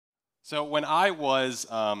So when I was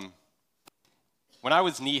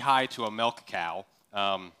knee-high to a milk cow,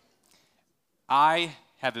 I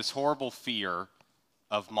had this horrible fear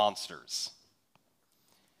of monsters.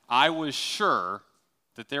 I was sure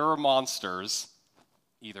that there were monsters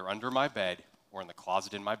either under my bed or in the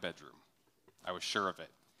closet in my bedroom. I was sure of it.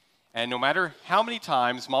 And no matter how many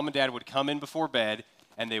times Mom and Dad would come in before bed,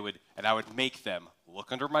 and I would make them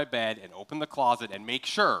look under my bed and open the closet and make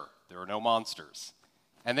sure there were no monsters.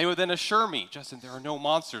 And they would then assure me, Justin, there are no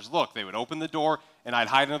monsters. Look, they would open the door, and I'd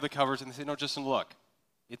hide under the covers, and they'd say, no, Justin, look,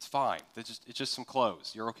 it's fine. It's just some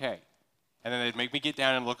clothes. You're okay. And then they'd make me get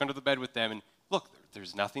down and look under the bed with them, and look,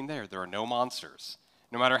 there's nothing there. There are no monsters.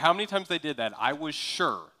 No matter how many times they did that, I was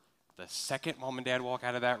sure the second Mom and Dad walk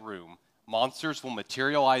out of that room, monsters will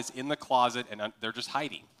materialize in the closet, and they're just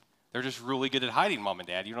hiding. They're just really good at hiding, Mom and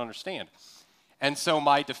Dad. You don't understand. And so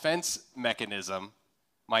my defense mechanism,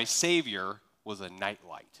 my savior, was a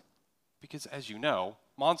nightlight. Because as you know,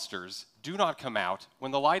 monsters do not come out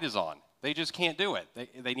when the light is on. They just can't do it.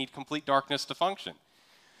 They need complete darkness to function.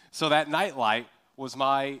 So that nightlight was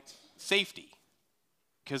my safety.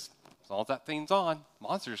 Because as long as that thing's on,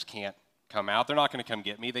 monsters can't come out. They're not going to come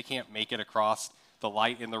get me. They can't make it across the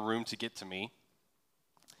light in the room to get to me.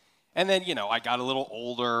 And then, I got a little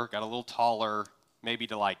older, got a little taller, maybe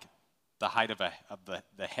to like the height of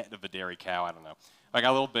the head of a dairy cow, I don't know. I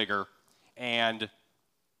got a little bigger, and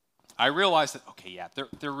I realized that, okay, yeah,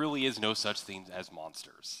 there really is no such thing as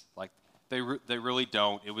monsters. Like, they really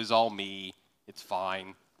don't. It was all me. It's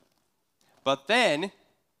fine. But then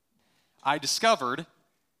I discovered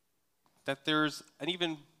that there's an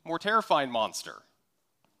even more terrifying monster.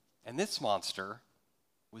 And this monster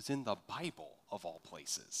was in the Bible, of all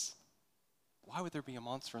places. Why would there be a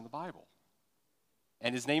monster in the Bible?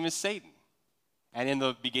 And his name is Satan. And in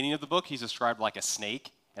the beginning of the book, he's described like a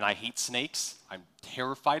snake, and I hate snakes. I'm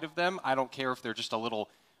terrified of them. I don't care if they're just a little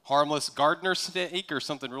harmless gardener snake or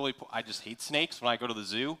something really. I just hate snakes. When I go to the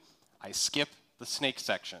zoo, I skip the snake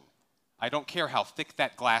section. I don't care how thick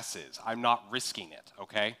that glass is. I'm not risking it,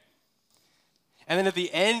 okay? And then at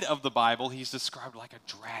the end of the Bible, he's described like a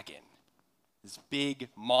dragon, this big,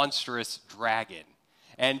 monstrous dragon.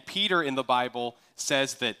 And Peter in the Bible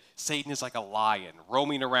says that Satan is like a lion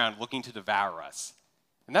roaming around looking to devour us.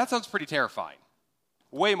 And that sounds pretty terrifying,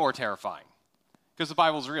 way more terrifying, because the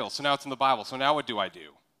Bible's real. So now it's in the Bible. So now what do I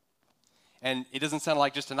do? And it doesn't sound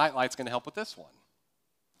like just a nightlight's going to help with this one.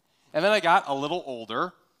 And then I got a little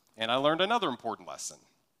older, and I learned another important lesson.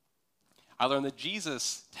 I learned that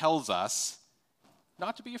Jesus tells us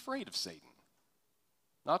not to be afraid of Satan,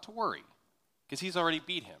 not to worry, because he's already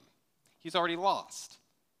beat him. He's already lost.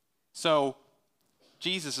 So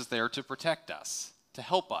Jesus is there to protect us, to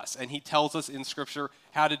help us, and he tells us in Scripture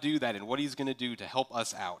how to do that and what he's going to do to help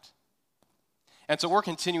us out. And so we're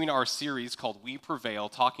continuing our series called We Prevail,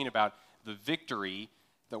 talking about the victory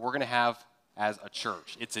that we're going to have as a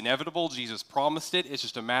church. It's inevitable. Jesus promised it. It's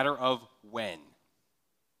just a matter of when.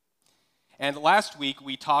 And last week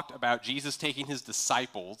we talked about Jesus taking his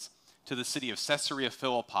disciples to the city of Caesarea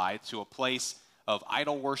Philippi, to a place of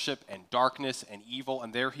idol worship and darkness and evil,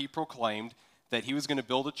 and there he proclaimed that he was going to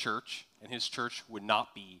build a church, and his church would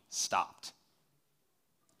not be stopped.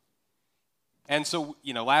 And so,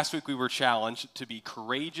 last week we were challenged to be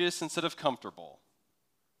courageous instead of comfortable.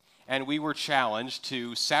 And we were challenged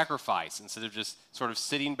to sacrifice instead of just sort of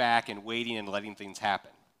sitting back and waiting and letting things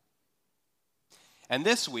happen. And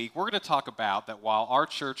this week, we're going to talk about that while our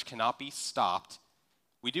church cannot be stopped,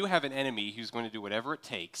 we do have an enemy who's going to do whatever it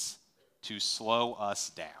takes to slow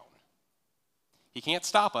us down. He can't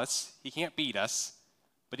stop us, he can't beat us,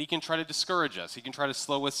 but he can try to discourage us, he can try to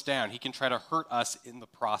slow us down, he can try to hurt us in the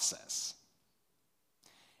process.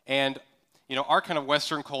 And, our kind of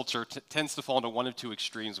Western culture tends to fall into one of two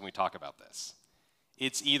extremes when we talk about this.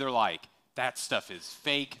 It's either like, that stuff is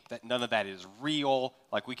fake, that none of that is real,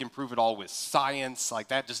 like we can prove it all with science, like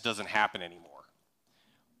that just doesn't happen anymore.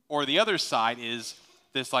 Or the other side is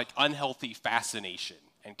this like unhealthy fascination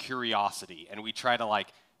and curiosity, and we try to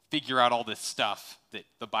figure out all this stuff that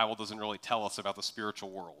the Bible doesn't really tell us about the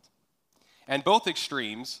spiritual world. And both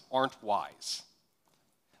extremes aren't wise.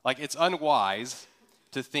 It's unwise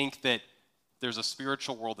to think that there's a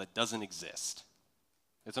spiritual world that doesn't exist.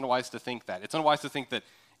 It's unwise to think that. It's unwise to think that,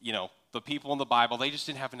 the people in the Bible, they just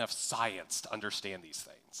didn't have enough science to understand these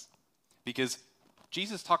things. Because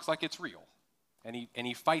Jesus talks like it's real, and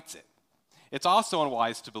he fights it. It's also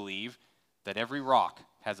unwise to believe that every rock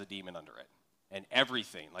has a demon under it. And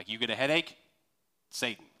everything, you get a headache,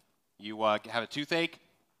 Satan. You have a toothache,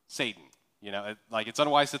 Satan. It's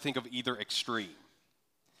unwise to think of either extreme.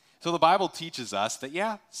 So the Bible teaches us that,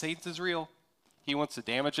 yeah, Satan is real. He wants to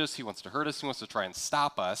damage us. He wants to hurt us. He wants to try and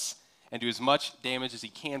stop us and do as much damage as he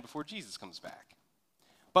can before Jesus comes back.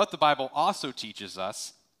 But the Bible also teaches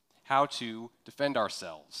us how to defend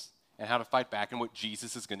ourselves and how to fight back and what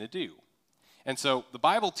Jesus is going to do. And so the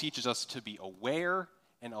Bible teaches us to be aware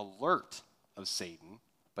and alert of Satan,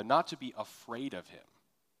 but not to be afraid of him.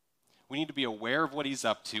 We need to be aware of what he's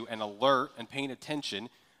up to and alert and paying attention,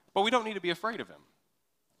 but we don't need to be afraid of him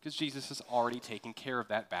because Jesus has already taken care of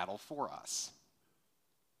that battle for us.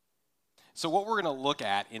 So what we're going to look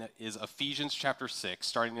at is Ephesians chapter 6,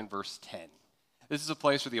 starting in verse 10. This is a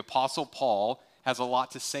place where the Apostle Paul has a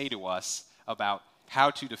lot to say to us about how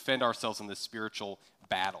to defend ourselves in this spiritual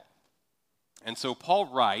battle. And so Paul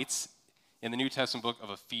writes in the New Testament book of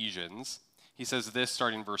Ephesians, he says this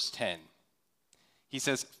starting in verse 10. He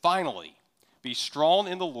says, "Finally, be strong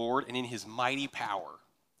in the Lord and in his mighty power.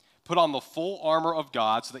 Put on the full armor of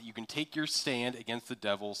God so that you can take your stand against the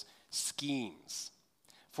devil's schemes.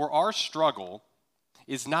 For our struggle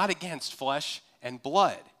is not against flesh and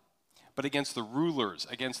blood, but against the rulers,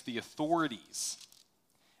 against the authorities,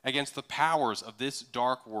 against the powers of this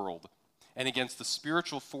dark world, and against the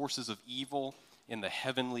spiritual forces of evil in the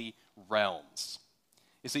heavenly realms."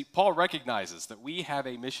 You see, Paul recognizes that we have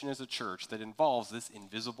a mission as a church that involves this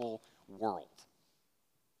invisible world,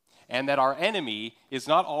 and that our enemy is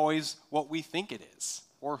not always what we think it is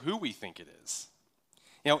or who we think it is.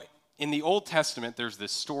 You know, in the Old Testament, there's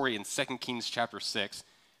this story in 2 Kings chapter 6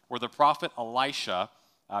 where the prophet Elisha,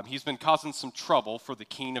 he's been causing some trouble for the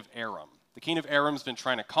king of Aram. The king of Aram's been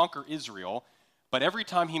trying to conquer Israel, but every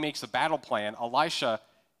time he makes a battle plan, Elisha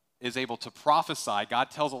is able to prophesy.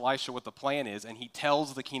 God tells Elisha what the plan is, and he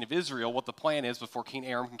tells the king of Israel what the plan is before King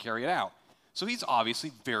Aram can carry it out. So he's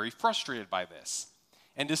obviously very frustrated by this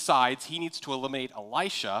and decides he needs to eliminate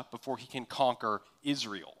Elisha before he can conquer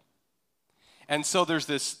Israel. And so there's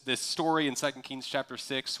this story in 2 Kings chapter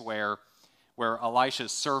 6 where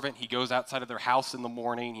Elisha's servant, he goes outside of their house in the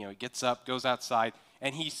morning, he gets up, goes outside,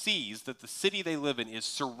 and he sees that the city they live in is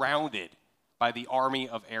surrounded by the army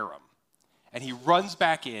of Aram. And he runs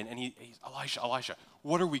back in, and he's, Elisha,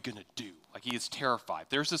 what are we going to do? Like, he is terrified.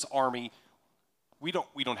 There's this army. We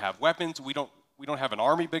don't have weapons. We don't have an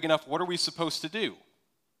army big enough. What are we supposed to do?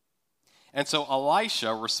 And so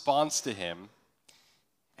Elisha responds to him,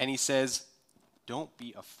 and he says, "Don't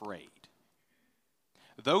be afraid.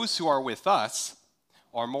 Those who are with us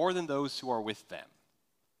are more than those who are with them."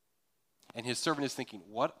 And his servant is thinking,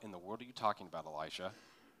 "What in the world are you talking about, Elisha?"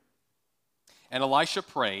 And Elisha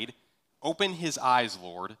prayed, "Open his eyes,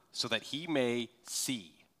 Lord, so that he may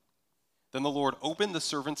see." Then the Lord opened the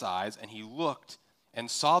servant's eyes, and he looked and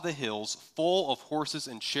saw the hills full of horses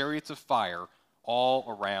and chariots of fire all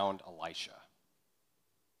around Elisha.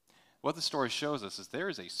 What the story shows us is there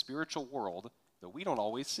is a spiritual world that we don't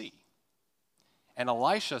always see. And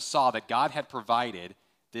Elisha saw that God had provided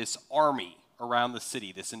this army around the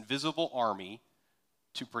city, this invisible army,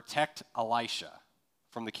 to protect Elisha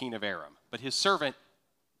from the king of Aram. But his servant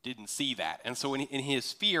didn't see that. And so in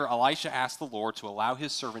his fear, Elisha asked the Lord to allow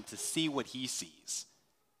his servant to see what he sees.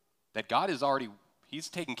 That God is already, he's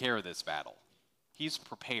taken care of this battle. He's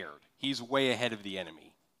prepared. He's way ahead of the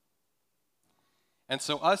enemy. And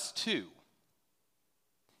so us too,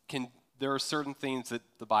 there are certain things that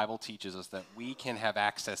the Bible teaches us that we can have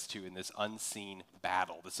access to in this unseen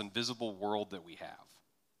battle, this invisible world that we have.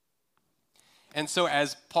 And so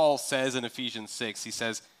as Paul says in Ephesians 6, he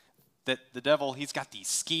says, that the devil, he's got these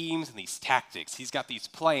schemes and these tactics. He's got these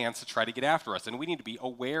plans to try to get after us, and we need to be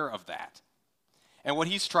aware of that. And what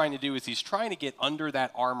he's trying to do is he's trying to get under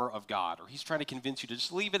that armor of God, or he's trying to convince you to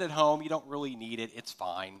just leave it at home. You don't really need it. It's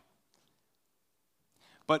fine.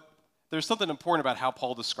 But there's something important about how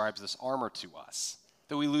Paul describes this armor to us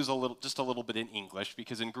that we lose just a little bit in English,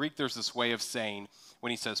 because in Greek there's this way of saying, when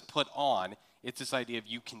he says put on, it's this idea of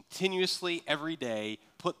you continuously, every day,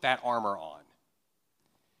 put that armor on.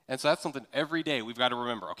 And so that's something every day we've got to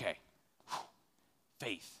remember, okay,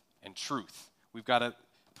 faith and truth. We've got to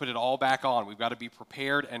put it all back on. We've got to be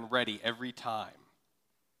prepared and ready every time.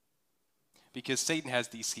 Because Satan has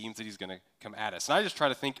these schemes that he's going to come at us. And I just try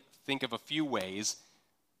to think of a few ways,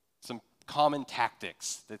 some common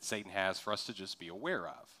tactics that Satan has for us to just be aware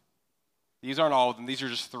of. These aren't all of them. These are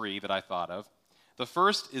just three that I thought of. The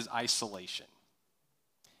first is isolation.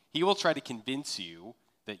 He will try to convince you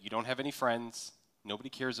that you don't have any friends, nobody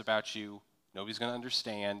cares about you, nobody's going to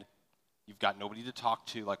understand, you've got nobody to talk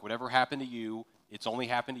to, like whatever happened to you, it's only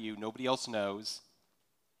happened to you, nobody else knows.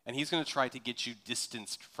 And he's going to try to get you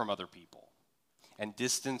distanced from other people and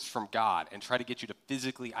distanced from God and try to get you to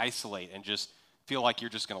physically isolate and just feel like you're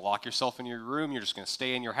just going to lock yourself in your room, you're just going to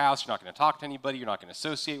stay in your house, you're not going to talk to anybody, you're not going to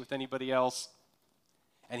associate with anybody else.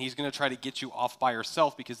 and he's going to try to get you off by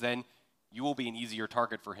yourself because then you will be an easier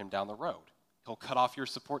target for him down the road. He'll cut off your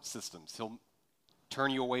support systems. He'll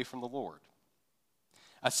turn you away from the Lord.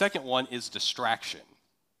 A second one is distraction.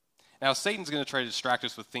 Now, Satan's going to try to distract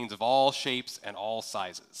us with things of all shapes and all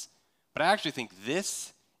sizes. But I actually think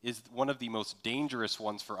this is one of the most dangerous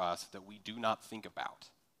ones for us that we do not think about.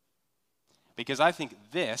 Because I think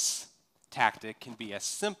this tactic can be as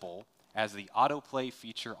simple as the autoplay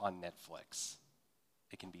feature on Netflix.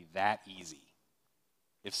 It can be that easy.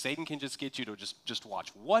 If Satan can just get you to just watch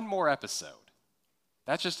one more episode,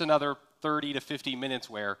 that's just another 30 to 50 minutes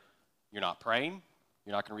where you're not praying,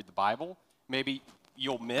 you're not going to read the Bible, maybe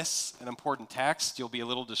you'll miss an important text, you'll be a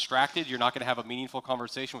little distracted, you're not going to have a meaningful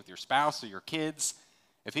conversation with your spouse or your kids.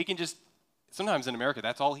 If he can just, sometimes in America,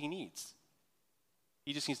 that's all he needs.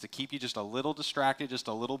 He just needs to keep you just a little distracted, just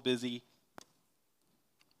a little busy.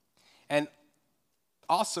 And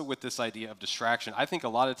also with this idea of distraction, I think a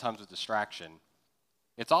lot of times with distraction,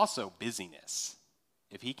 it's also busyness.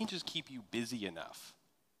 If he can just keep you busy enough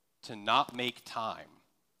to not make time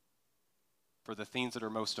for the things that are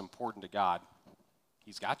most important to God,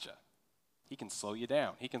 he's got you. He can slow you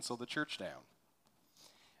down. He can slow the church down.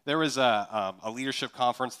 There was a leadership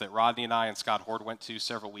conference that Rodney and I and Scott Hord went to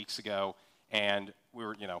several weeks ago, and we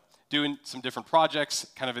were, doing some different projects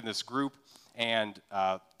kind of in this group, and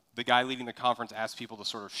the guy leading the conference asked people to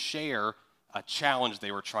sort of share a challenge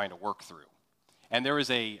they were trying to work through. And there was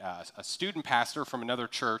a student pastor from another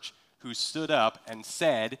church who stood up and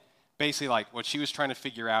said, basically like what she was trying to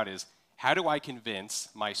figure out is, how do I convince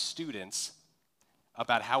my students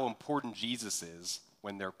about how important Jesus is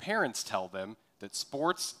when their parents tell them that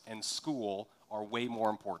sports and school are way more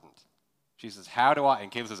important? She says, how do I,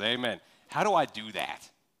 and Caleb says, amen, how do I do that?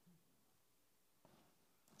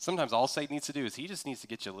 Sometimes all Satan needs to do is he just needs to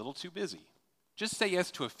get you a little too busy. Just say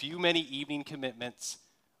yes to a few many evening commitments,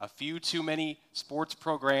 a few too many sports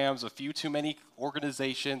programs, a few too many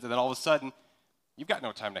organizations, and then all of a sudden, you've got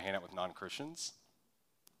no time to hang out with non-Christians.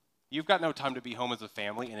 You've got no time to be home as a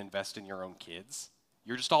family and invest in your own kids.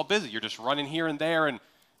 You're just all busy. You're just running here and there, and,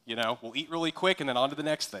 we'll eat really quick and then on to the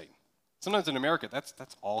next thing. Sometimes in America,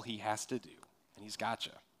 that's all he has to do, and he's got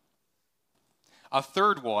you. A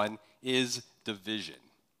third one is division.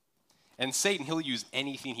 And Satan, he'll use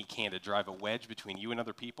anything he can to drive a wedge between you and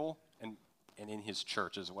other people and in his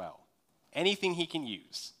church as well. Anything he can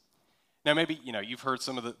use. Now, maybe, you've heard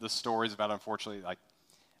some of the stories about, unfortunately, like,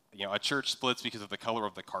 a church splits because of the color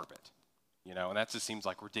of the carpet, and that just seems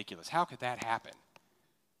like ridiculous. How could that happen?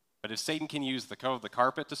 But if Satan can use the color of the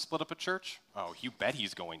carpet to split up a church, oh, you bet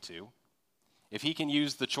he's going to. If he can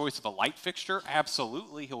use the choice of a light fixture,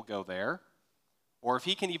 absolutely he'll go there. Or if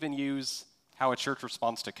he can even use how a church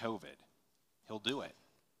responds to COVID, he'll do it.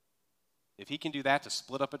 If he can do that to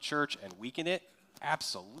split up a church and weaken it,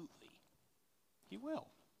 absolutely, he will.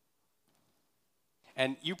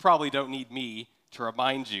 And you probably don't need me to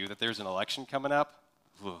remind you that there's an election coming up.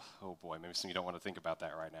 Oh boy, maybe some of you don't want to think about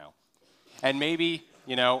that right now. And maybe,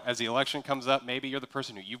 as the election comes up, maybe you're the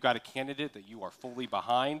person who you've got a candidate that you are fully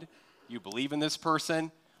behind, you believe in this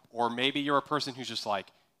person, or maybe you're a person who's just like,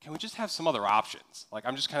 can we just have some other options? Like,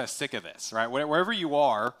 I'm just kind of sick of this, right? Wherever you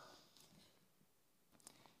are,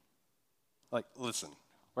 like, listen,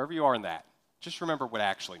 wherever you are in that, just remember what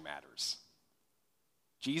actually matters.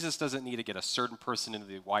 Jesus doesn't need to get a certain person into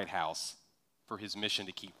the White House for his mission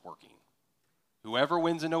to keep working. Whoever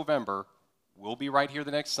wins in November will be right here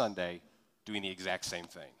the next Sunday doing the exact same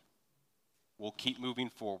thing. We'll keep moving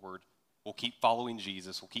forward. We'll keep following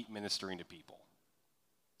Jesus. We'll keep ministering to people.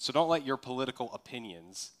 So don't let your political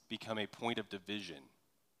opinions become a point of division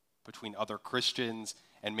between other Christians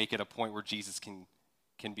and make it a point where Jesus can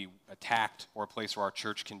be attacked or a place where our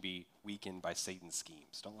church can be weakened by Satan's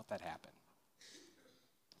schemes. Don't let that happen.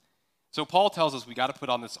 So Paul tells us we got to put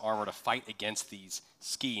on this armor to fight against these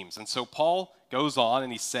schemes. And so Paul goes on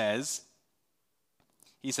and he says,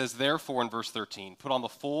 therefore in verse 13, put on the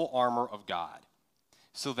full armor of God,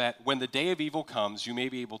 so that when the day of evil comes, you may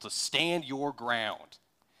be able to stand your ground.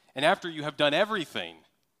 And after you have done everything,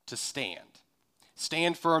 to stand.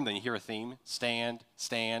 Stand firm, then you hear a theme, stand,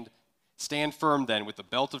 stand. Stand firm then with the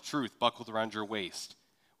belt of truth buckled around your waist,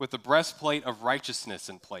 with the breastplate of righteousness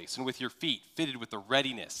in place, and with your feet fitted with the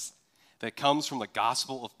readiness that comes from the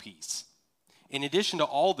gospel of peace. In addition to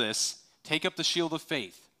all this, take up the shield of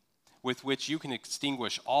faith, with which you can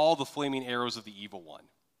extinguish all the flaming arrows of the evil one.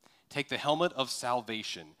 Take the helmet of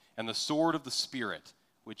salvation and the sword of the Spirit,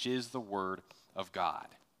 which is the word of God.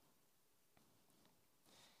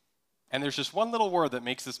 And there's just one little word that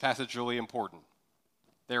makes this passage really important.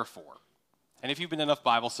 Therefore. And if you've been in enough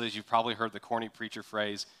Bible studies, you've probably heard the corny preacher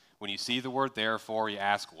phrase, When you see the word therefore, you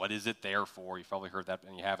ask, what is it there for? You've probably heard that,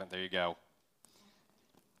 and you haven't. There you go.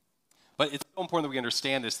 But it's so important that we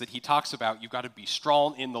understand this, that he talks about you've got to be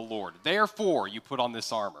strong in the Lord. Therefore, you put on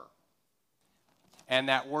this armor. And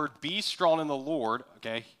that word, be strong in the Lord,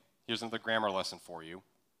 okay, here's another grammar lesson for you.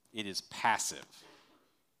 It is passive.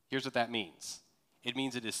 Here's what that means. It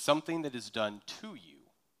means it is something that is done to you.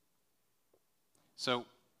 So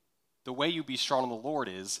the way you be strong in the Lord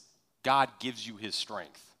is God gives you his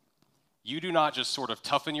strength. You do not just sort of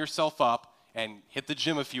toughen yourself up and hit the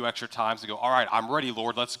gym a few extra times and go, all right, I'm ready,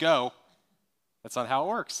 Lord, let's go. That's not how it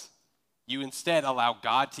works. You instead allow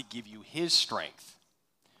God to give you his strength,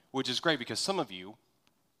 which is great because some of you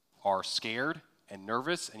are scared and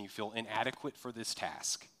nervous and you feel inadequate for this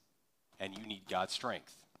task, and you need God's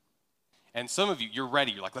strength. And some of you, you're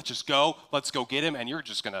ready. You're like, let's go get him, and you're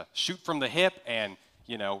just going to shoot from the hip and,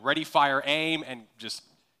 ready, fire, aim, and just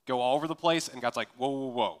go all over the place. And God's like, whoa, whoa,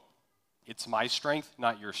 whoa. It's my strength,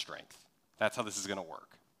 not your strength. That's how this is going to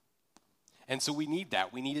work. And so we need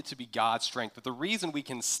that. We need it to be God's strength. But the reason we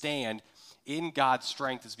can stand in God's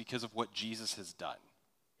strength is because of what Jesus has done.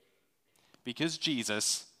 Because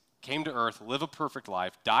Jesus came to earth, lived a perfect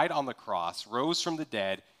life, died on the cross, rose from the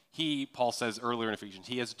dead, he, Paul says earlier in Ephesians,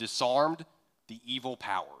 he has disarmed the evil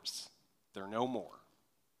powers. They're no more.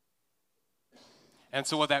 And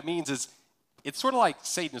so what that means is it's sort of like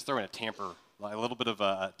Satan is throwing a little bit of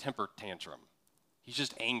a temper tantrum. He's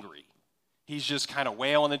just angry. He's just kind of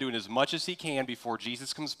wailing and doing as much as he can before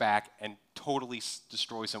Jesus comes back and totally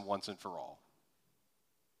destroys him once and for all.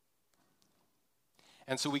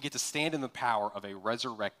 And so we get to stand in the power of a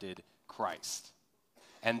resurrected Christ.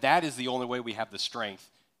 And that is the only way we have the strength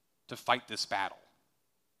to fight this battle.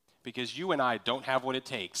 Because you and I don't have what it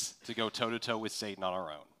takes to go toe-to-toe with Satan on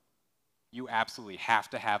our own. You absolutely have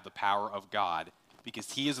to have the power of God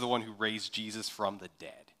because he is the one who raised Jesus from the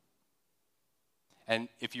dead. And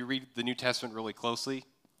if you read the New Testament really closely,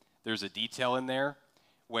 there's a detail in there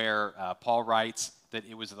where Paul writes that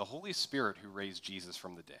it was the Holy Spirit who raised Jesus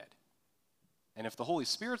from the dead. And if the Holy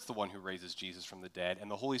Spirit's the one who raises Jesus from the dead and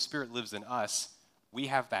the Holy Spirit lives in us, we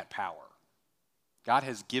have that power. God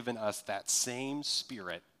has given us that same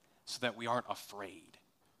Spirit so that we aren't afraid,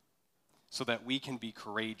 so that we can be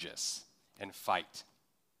courageous and fight.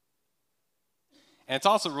 And it's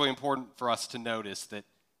also really important for us to notice that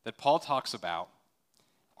Paul talks about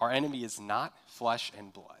our enemy is not flesh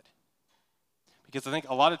and blood. Because I think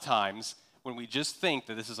a lot of times when we just think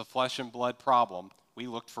that this is a flesh and blood problem, we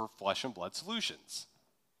look for flesh and blood solutions.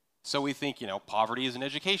 So we think, poverty is an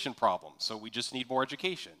education problem, so we just need more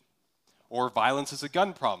education. Or violence is a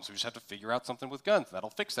gun problem, so we just have to figure out something with guns. That'll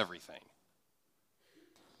fix everything.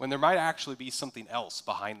 When there might actually be something else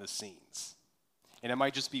behind the scenes. And it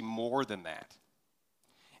might just be more than that.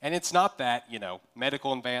 And it's not that,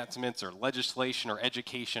 medical advancements or legislation or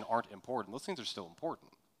education aren't important. Those things are still important.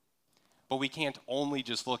 But we can't only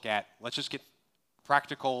just look at, let's just get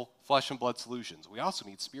practical flesh and blood solutions. We also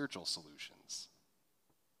need spiritual solutions.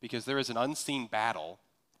 Because there is an unseen battle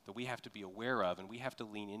that we have to be aware of and we have to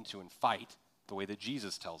lean into and fight the way that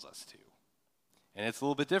Jesus tells us to. And it's a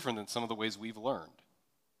little bit different than some of the ways we've learned.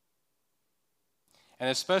 And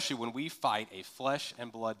especially when we fight a flesh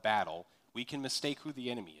and blood battle, we can mistake who the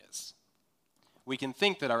enemy is. We can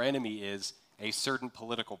think that our enemy is a certain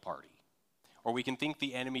political party, or we can think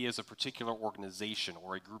the enemy is a particular organization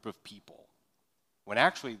or a group of people, when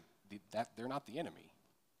actually they're not the enemy.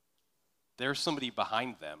 There's somebody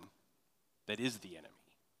behind them that is the enemy.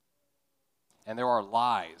 And there are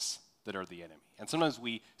lies that are the enemy. And sometimes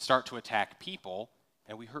we start to attack people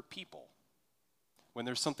and we hurt people when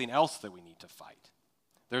there's something else that we need to fight.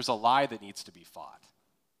 There's a lie that needs to be fought.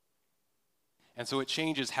 And so it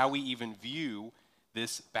changes how we even view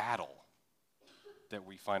this battle that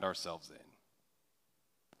we find ourselves in.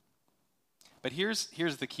 But here's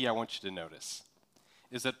the key I want you to notice,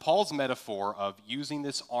 is that Paul's metaphor of using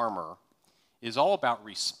this armor is all about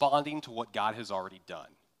responding to what God has already done.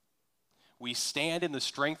 We stand in the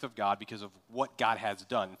strength of God because of what God has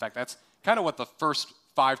done. In fact, that's kind of what the first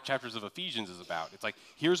 5 chapters of Ephesians is about. It's like,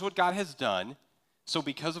 here's what God has done, so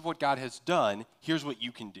because of what God has done, here's what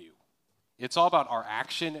you can do. It's all about our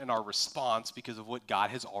action and our response because of what God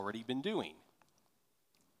has already been doing.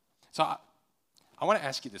 So I want to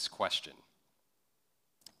ask you this question.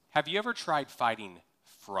 Have you ever tried fighting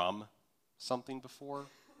from something before?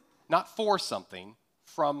 Not for something,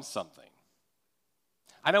 from something.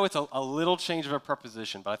 I know it's a little change of a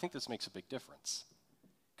preposition, but I think this makes a big difference.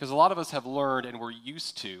 Because a lot of us have learned and we're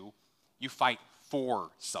used to, you fight for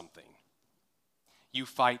something. You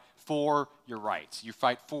fight for your rights. You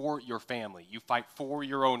fight for your family. You fight for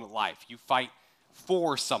your own life. You fight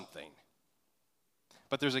for something.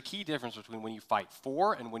 But there's a key difference between when you fight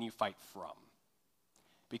for and when you fight from.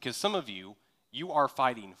 Because some of you, you are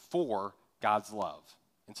fighting for God's love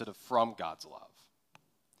instead of from God's love.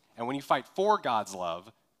 And when you fight for God's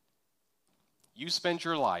love, you spend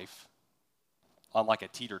your life on like a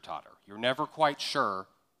teeter-totter. You're never quite sure,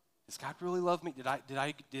 does God really love me? Did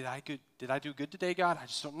I do good today, God? I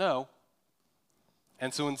just don't know.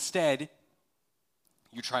 And so instead,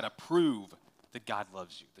 you try to prove that God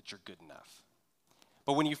loves you, that you're good enough.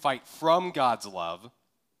 But when you fight from God's love,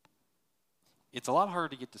 it's a lot harder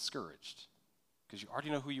to get discouraged because you already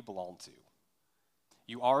know who you belong to.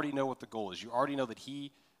 You already know what the goal is. You already know that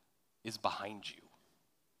He is behind you.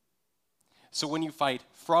 So when you fight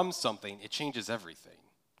from something, it changes everything.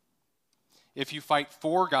 If you fight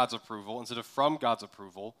for God's approval instead of from God's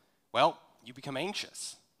approval, well, you become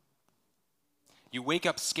anxious. You wake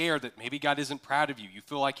up scared that maybe God isn't proud of you. You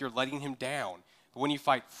feel like you're letting Him down. But when you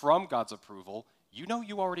fight from God's approval, you know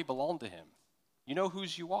you already belong to Him. You know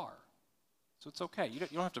whose you are. So it's okay. You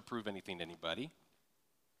don't have to prove anything to anybody.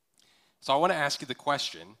 So I want to ask you the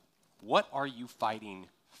question, what are you fighting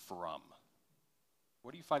from?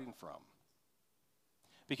 What are you fighting from?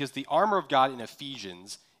 Because the armor of God in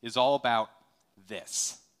Ephesians is all about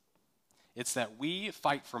this. It's that we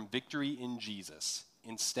fight from victory in Jesus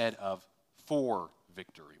instead of for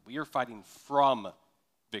victory. We are fighting from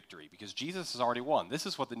victory because Jesus has already won. This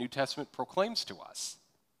is what the New Testament proclaims to us.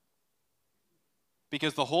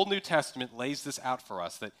 Because the whole New Testament lays this out for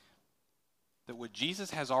us, that what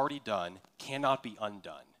Jesus has already done cannot be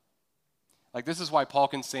undone. Like this is why Paul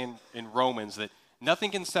can say in Romans that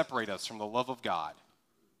nothing can separate us from the love of God,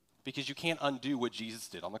 because you can't undo what Jesus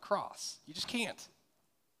did on the cross. You just can't.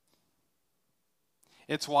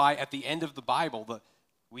 It's why at the end of the Bible,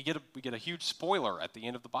 we get a huge spoiler at the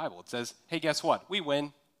end of the Bible. It says, hey, guess what? We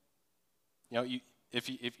win. You know, if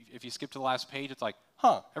you skip to the last page, it's like,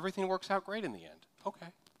 everything works out great in the end. Okay.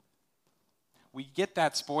 We get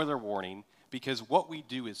that spoiler warning because what we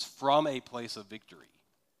do is from a place of victory.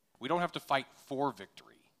 We don't have to fight for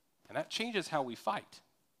victory. And that changes how we fight.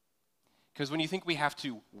 Because when you think we have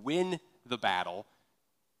to win the battle,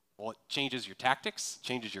 well, it changes your tactics,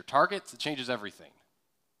 changes your targets, it changes everything.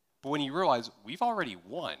 But when you realize we've already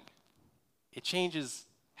won, it changes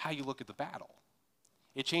how you look at the battle.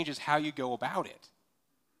 It changes how you go about it.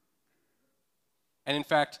 And in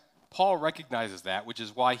fact, Paul recognizes that, which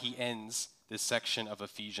is why he ends this section of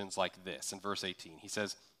Ephesians like this in verse 18. He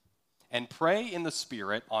says, "And pray in the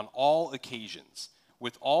Spirit on all occasions,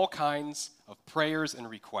 with all kinds of prayers and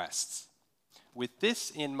requests. With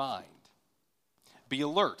this in mind, be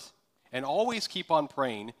alert and always keep on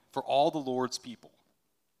praying for all the Lord's people.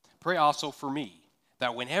 Pray also for me,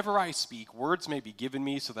 that whenever I speak, words may be given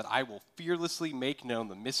me so that I will fearlessly make known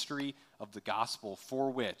the mystery of the gospel for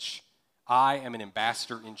which I am an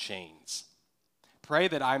ambassador in chains. Pray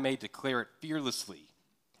that I may declare it fearlessly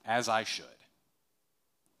as I should."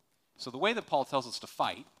 So the way that Paul tells us to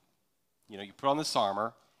fight, you put on this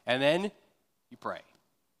armor, and then you pray.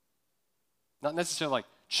 Not necessarily like,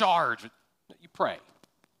 charge, but you pray.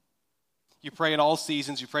 You pray in all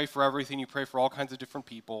seasons, you pray for everything, you pray for all kinds of different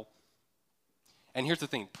people. And here's the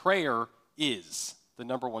thing, prayer is the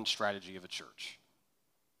number one strategy of a church.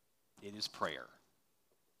 It is prayer.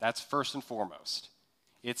 That's first and foremost.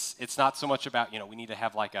 It's not so much about, we need to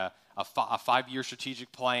have like a 5-year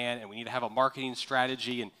strategic plan, and we need to have a marketing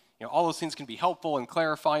strategy, and all those things can be helpful and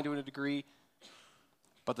clarifying to a degree.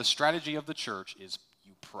 But the strategy of the church is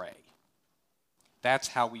you pray. That's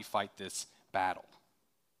how we fight this battle.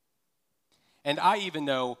 And I even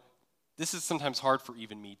know this is sometimes hard for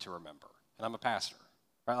even me to remember. And I'm a pastor,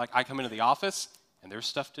 right? Like I come into the office and there's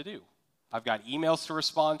stuff to do. I've got emails to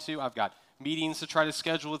respond to. I've got meetings to try to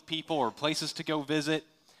schedule with people or places to go visit.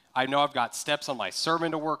 I know I've got steps on my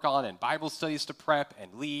sermon to work on and Bible studies to prep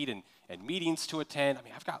and lead and meetings to attend.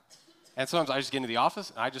 And sometimes I just get into the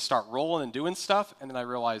office and I just start rolling and doing stuff. And then I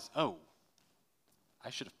realize, I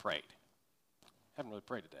should have prayed. I haven't really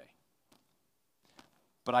prayed today.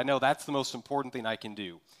 But I know that's the most important thing I can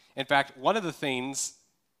do. In fact, one of the things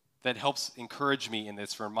that helps encourage me in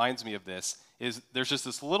this, reminds me of this, is there's just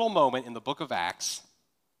this little moment in the book of Acts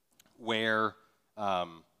where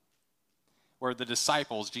the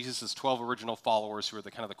disciples, Jesus' 12 original followers, who are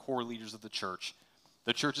the kind of the core leaders of the church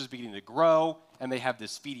is beginning to grow, and they have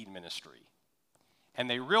this feeding ministry. And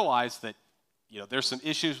they realize that, there's some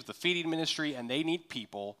issues with the feeding ministry, and they need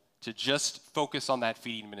people to just focus on that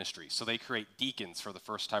feeding ministry. So they create deacons for the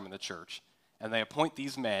first time in the church. And they appoint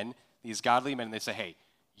these men, these godly men, and they say, hey,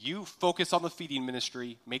 you focus on the feeding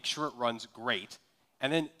ministry, make sure it runs great.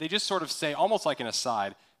 And then they just sort of say, almost like an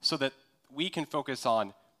aside, so that we can focus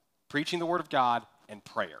on preaching the Word of God and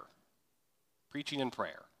prayer. Preaching and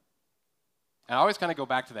prayer. And I always kind of go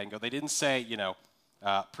back to that and go, they didn't say,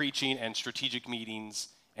 preaching and strategic meetings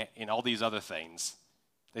and all these other things.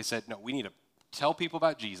 They said, no, we need to tell people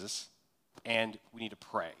about Jesus and we need to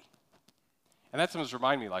pray. And that sometimes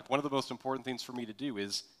reminds me, like, one of the most important things for me to do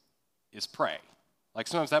is pray. Like,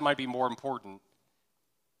 sometimes that might be more important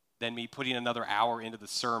than me putting another hour into the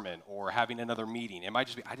sermon or having another meeting. It might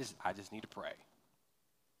just be, I just need to pray.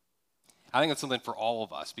 I think that's something for all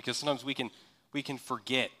of us, because sometimes we can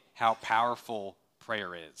forget how powerful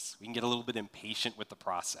prayer is. We can get a little bit impatient with the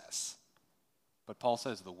process. But Paul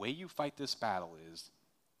says the way you fight this battle is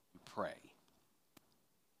you pray.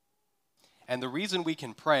 And the reason we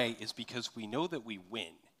can pray is because we know that we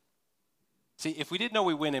win. See, if we didn't know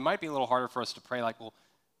we win, it might be a little harder for us to pray, like, well,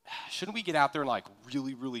 shouldn't we get out there and like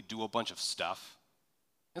really, really do a bunch of stuff?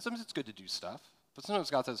 And sometimes it's good to do stuff, but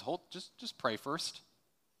sometimes God says, hold, just pray first.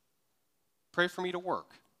 Pray for me to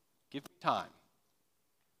work. Give me time.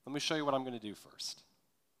 Let me show you what I'm going to do first.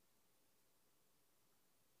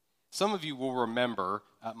 Some of you will remember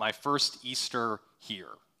my first Easter here.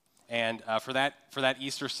 And for that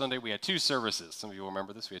Easter Sunday, we had two services. Some of you will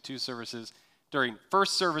remember this. We had two services. During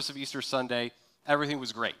first service of Easter Sunday, everything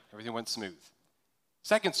was great. Everything went smooth.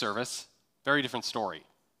 Second service, very different story.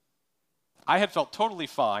 I had felt totally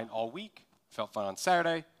fine all week. Felt fine on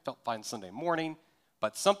Saturday. Felt fine Sunday morning.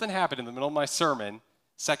 But something happened in the middle of my sermon,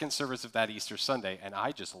 second service of that Easter Sunday, and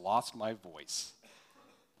I just lost my voice.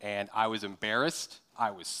 And I was embarrassed.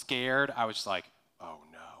 I was scared. I was just like, oh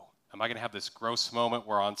no. Am I going to have this gross moment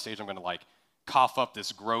where on stage I'm going to like cough up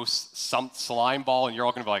this gross slime ball and you're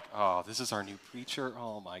all going to be like, oh, this is our new preacher?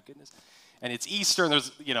 Oh my goodness. And it's Easter and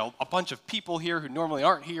there's, a bunch of people here who normally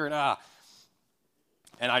aren't here and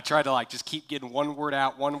I tried to like just keep getting one word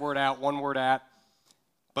out.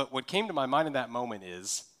 But what came to my mind in that moment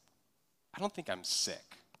is, I don't think I'm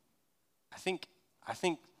sick. I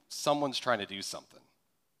think someone's trying to do something.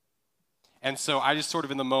 And so I just sort of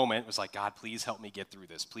in the moment was like, God, please help me get through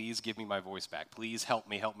this. Please give me my voice back. Please help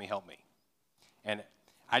me. And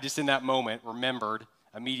I just in that moment remembered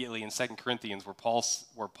immediately in 2 Corinthians where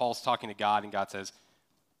Paul's talking to God and God says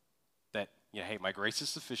that, hey, my grace is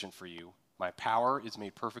sufficient for you. My power is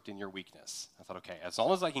made perfect in your weakness. I thought, okay, as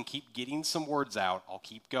long as I can keep getting some words out, I'll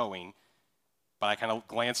keep going. But I kind of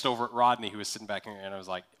glanced over at Rodney, who was sitting back here, and I was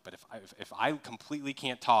like, but if I completely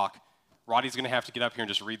can't talk, Rodney's going to have to get up here and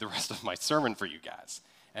just read the rest of my sermon for you guys.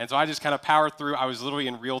 And so I just kind of powered through. I was literally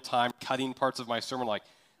in real time cutting parts of my sermon like,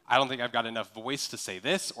 I don't think I've got enough voice to say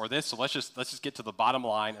this or this, so let's just get to the bottom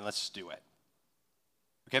line and let's just do it.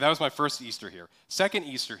 Okay, that was my first Easter here. Second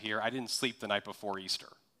Easter here, I didn't sleep the night before Easter.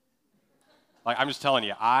 Like, I'm just telling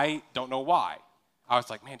you, I don't know why. I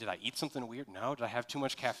was like, man, did I eat something weird? No. Did I have too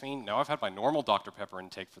much caffeine? No, I've had my normal Dr. Pepper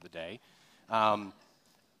intake for the day.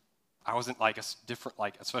 I wasn't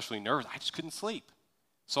especially nervous. I just couldn't sleep.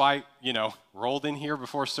 So I, rolled in here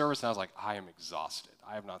before service and I was like, I am exhausted.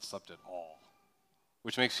 I have not slept at all,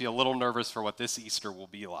 which makes me a little nervous for what this Easter will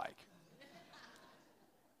be like.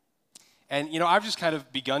 And, I've just kind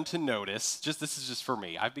of begun to notice, this is just for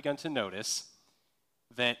me, I've begun to notice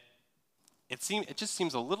that it just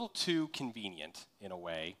seems a little too convenient in a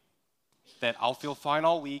way that I'll feel fine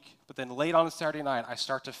all week, but then late on a Saturday night, I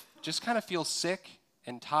start to just kind of feel sick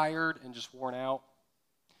and tired and just worn out.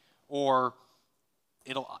 Or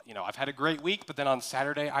I've had a great week, but then on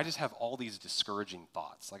Saturday, I just have all these discouraging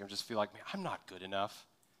thoughts. Like I just feel like, man, I'm not good enough.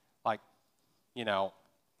 Like,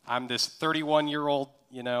 I'm this 31-year-old,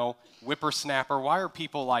 whippersnapper. Why are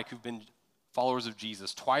people like who've been followers of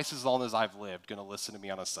Jesus twice as long as I've lived going to listen to me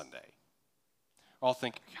on a Sunday? Or I'll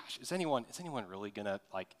think, gosh, is anyone really going to,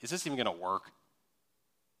 is this even going to work?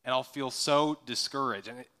 And I'll feel so discouraged.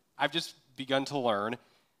 And I've just begun to learn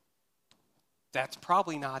that's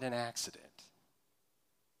probably not an accident.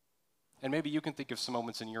 And maybe you can think of some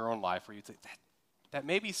moments in your own life where you think that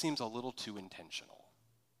maybe seems a little too intentional.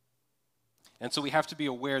 And so we have to be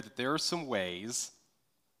aware that there are some ways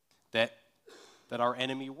that our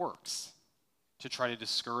enemy works to try to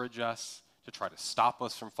discourage us, to try to stop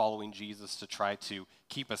us from following Jesus, to try to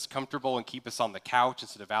keep us comfortable and keep us on the couch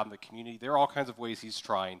instead of out in the community. There are all kinds of ways he's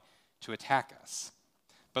trying to attack us.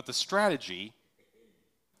 But the strategy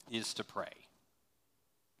is to pray.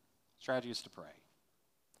 Strategy is to pray.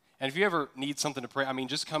 And if you ever need something to pray,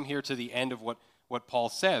 just come here to the end of what Paul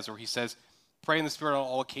says, where he says, pray in the Spirit on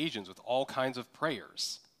all occasions with all kinds of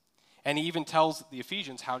prayers. And he even tells the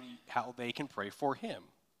Ephesians how they can pray for him.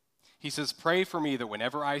 He says, pray for me that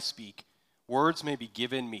whenever I speak, words may be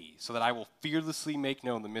given me, so that I will fearlessly make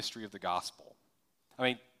known the mystery of the gospel.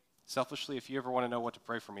 Selfishly, if you ever want to know what to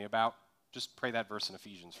pray for me about, just pray that verse in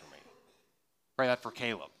Ephesians for me. Pray that for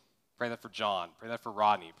Caleb. Pray that for John. Pray that for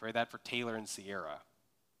Rodney. Pray that for Taylor and Sierra.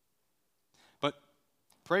 But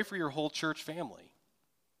pray for your whole church family.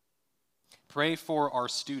 Pray for our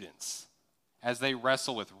students as they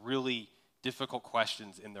wrestle with really difficult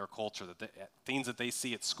questions in their culture, things that they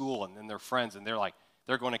see at school and in their friends, and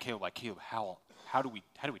they're going to Caleb like, Caleb, how do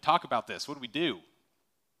we talk about this? What do we do?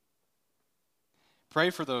 Pray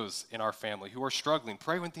for those in our family who are struggling.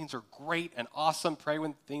 Pray when things are great and awesome. Pray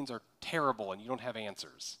when things are terrible and you don't have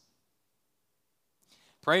answers.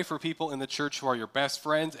 Pray for people in the church who are your best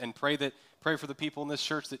friends, and pray for the people in this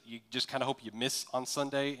church that you just kind of hope you miss on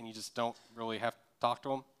Sunday and you just don't really have to talk to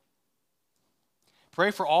them.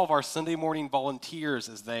 Pray for all of our Sunday morning volunteers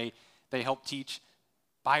as they help teach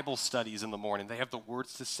Bible studies in the morning. They have the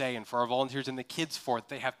words to say, and for our volunteers in the kids' fort,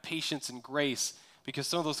 they have patience and grace, because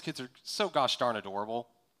some of those kids are so gosh darn adorable,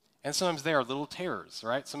 and sometimes they are little terrors,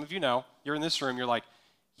 right? Some of you know, you're in this room, you're like,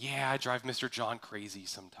 yeah, I drive Mr. John crazy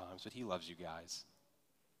sometimes, but he loves you guys.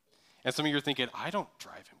 And some of you are thinking, I don't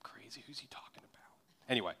drive him crazy. Who's he talking about?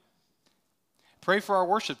 Anyway, pray for our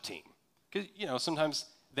worship team, because, sometimes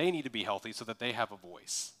they need to be healthy so that they have a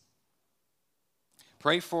voice.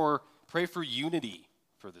 Pray for unity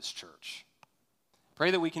for this church.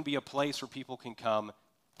 Pray that we can be a place where people can come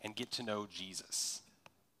and get to know Jesus.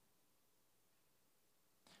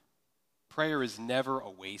 Prayer is never a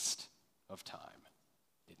waste of time.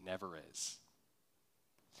 It never is.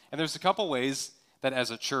 And there's a couple ways that as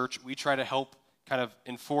a church we try to help kind of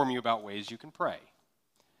inform you about ways you can pray.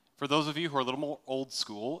 For those of you who are a little more old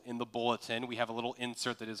school, in the bulletin we have a little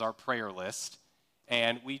insert that is our prayer list,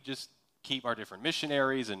 and we just keep our different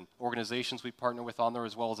missionaries and organizations we partner with on there,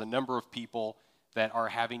 as well as a number of people that are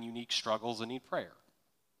having unique struggles and need prayer.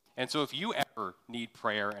 And so if you ever need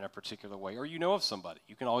prayer in a particular way, or you know of somebody,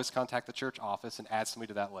 you can always contact the church office and add somebody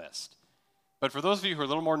to that list. But for those of you who are a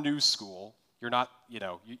little more new school, you're not,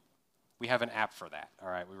 we have an app for that, all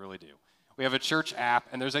right? We really do. We have a church app,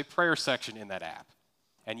 and there's a prayer section in that app.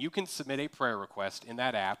 And you can submit a prayer request in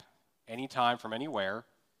that app anytime from anywhere.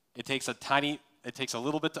 It takes a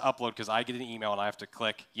little bit to upload because I get an email and I have to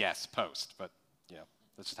click yes, post. But,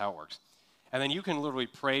 that's just how it works. And then you can literally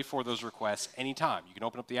pray for those requests anytime. You can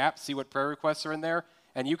open up the app, see what prayer requests are in there,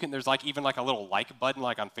 and there's even a little like button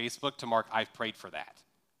like on Facebook to mark I've prayed for that.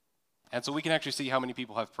 And so we can actually see how many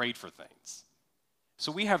people have prayed for things.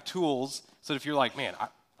 So we have tools so that if you're like, man,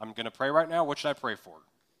 I'm going to pray right now, what should I pray for?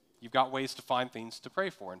 You've got ways to find things to pray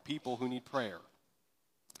for and people who need prayer.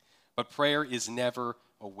 But prayer is never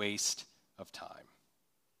a waste of time.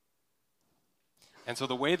 And so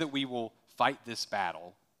the way that we will fight this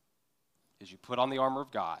battle is you put on the armor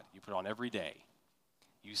of God. You put it on every day.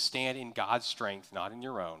 You stand in God's strength, not in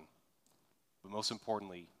your own. But most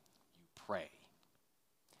importantly, you pray.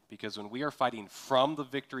 Because when we are fighting from the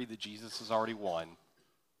victory that Jesus has already won,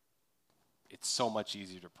 it's so much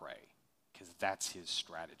easier to pray, because that's his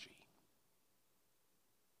strategy.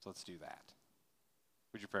 So let's do that.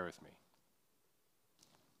 Would you pray with me?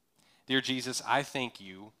 Dear Jesus, I thank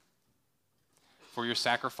you for your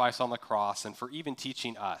sacrifice on the cross and for even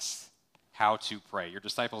teaching us how to pray. Your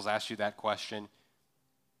disciples asked you that question,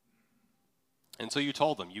 and so you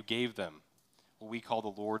told them, you gave them what we call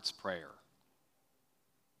the Lord's Prayer.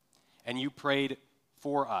 And you prayed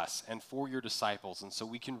for us and for your disciples, and so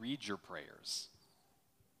we can read your prayers.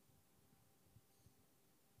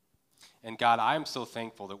 And God, I am so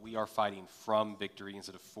thankful that we are fighting from victory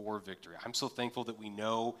instead of for victory. I'm so thankful that we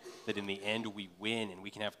know that in the end we win, and we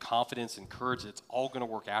can have confidence and courage that it's all going to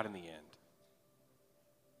work out in the end.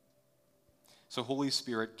 So Holy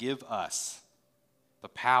Spirit, give us the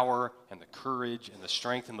power and the courage and the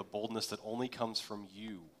strength and the boldness that only comes from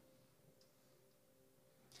you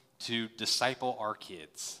to disciple our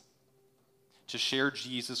kids, to share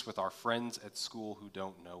Jesus with our friends at school who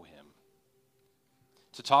don't know him,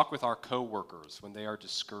 to talk with our coworkers when they are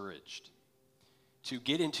discouraged, to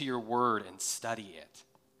get into your word and study it,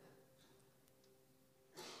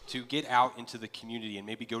 to get out into the community and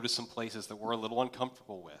maybe go to some places that we're a little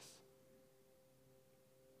uncomfortable with.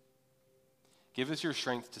 Give us your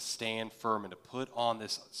strength to stand firm and to put on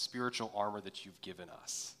this spiritual armor that you've given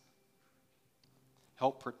us.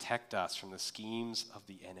 Help protect us from the schemes of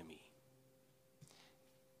the enemy.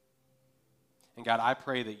 And God, I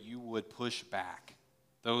pray that you would push back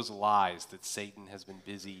those lies that Satan has been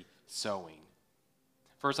busy sowing.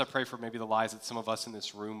 First, I pray for maybe the lies that some of us in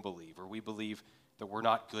this room believe, or we believe that we're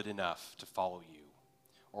not good enough to follow you,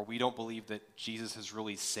 or we don't believe that Jesus has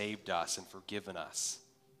really saved us and forgiven us.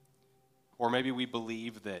 Or maybe we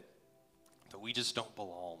believe that we just don't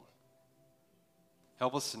belong.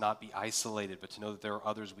 Help us to not be isolated, but to know that there are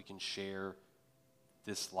others we can share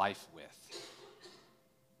this life with.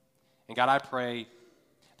 And God, I pray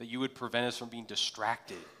that you would prevent us from being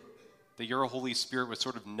distracted, that your Holy Spirit would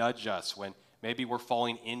sort of nudge us when maybe we're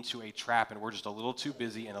falling into a trap and we're just a little too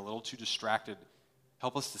busy and a little too distracted.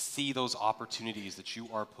 Help us to see those opportunities that you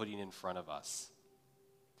are putting in front of us.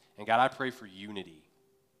 And God, I pray for unity,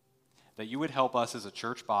 that you would help us as a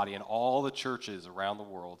church body and all the churches around the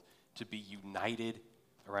world to be united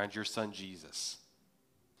around your Son, Jesus.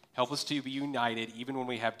 Help us to be united even when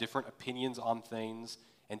we have different opinions on things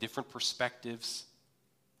and different perspectives.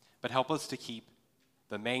 But help us to keep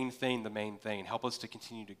the main thing the main thing. Help us to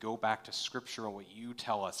continue to go back to Scripture and what you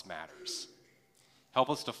tell us matters. Help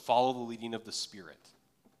us to follow the leading of the Spirit.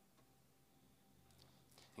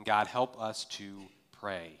 And God, help us to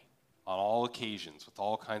pray on all occasions with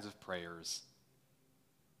all kinds of prayers.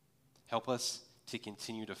 Help us to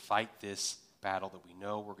continue to fight this battle that we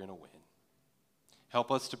know we're going to win.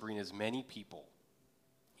 Help us to bring as many people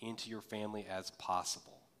into your family as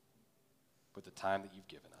possible with the time that you've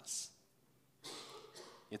given us.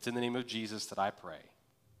 It's in the name of Jesus that I pray.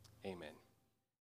 Amen.